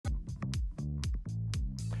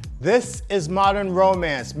This is Modern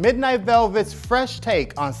Romance, Midnight Velvet's fresh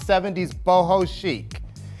take on 70s boho chic.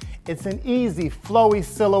 It's an easy, flowy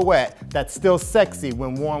silhouette that's still sexy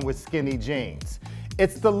when worn with skinny jeans.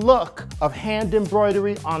 It's the look of hand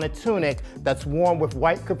embroidery on a tunic that's worn with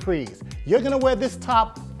white capris. You're gonna wear this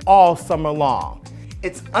top all summer long.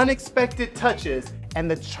 It's unexpected touches and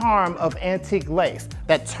the charm of antique lace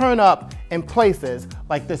that turn up in places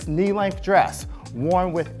like this knee-length dress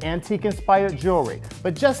worn with antique-inspired jewelry.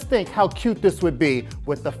 But just think how cute this would be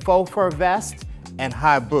with the faux fur vest and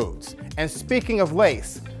high boots. And speaking of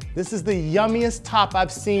lace, this is the yummiest top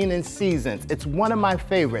I've seen in seasons. It's one of my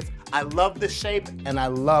favorites. I love the shape and I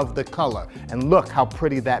love the color. And look how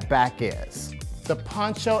pretty that back is. The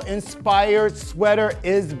poncho-inspired sweater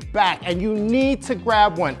is back and you need to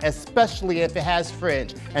grab one, especially if it has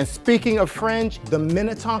fringe. And speaking of fringe, the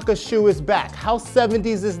Minnetonka shoe is back. How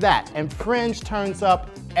 70s is that? And fringe turns up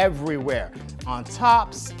everywhere. On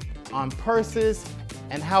tops, on purses,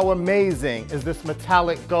 and how amazing is this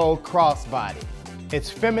metallic gold crossbody? It's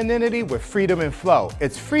femininity with freedom and flow.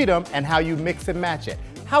 It's freedom and how you mix and match it.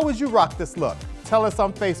 How would you rock this look? Tell us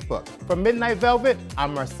on Facebook. For Midnight Velvet,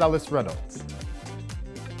 I'm Marcellas Reynolds.